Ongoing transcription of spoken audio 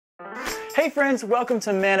Hey friends, welcome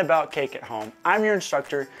to Man About Cake at Home. I'm your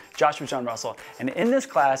instructor, Joshua John Russell, and in this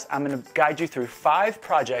class, I'm going to guide you through 5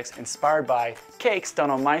 projects inspired by cakes done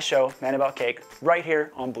on my show, Man About Cake, right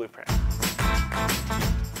here on Bluprint.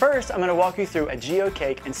 First, I'm going to walk you through a Geo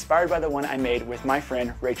cake inspired by the one I made with my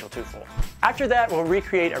friend Rachel Tufel. After that, we'll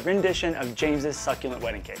recreate a rendition of James's succulent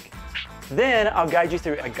wedding cake. Then, I'll guide you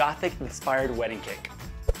through a Gothic-inspired wedding cake.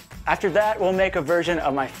 After that, we'll make a version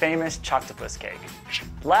of my famous Choctopus cake.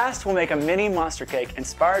 Last, we'll make a mini monster cake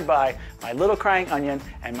inspired by my little crying onion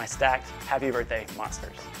and my stacked Happy Birthday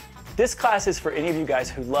monsters. This class is for any of you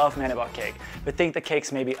guys who love Man About Cake, but think the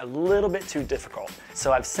cakes may be a little bit too difficult.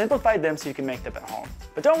 So I've simplified them so you can make them at home.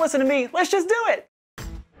 But don't listen to me, let's just do it!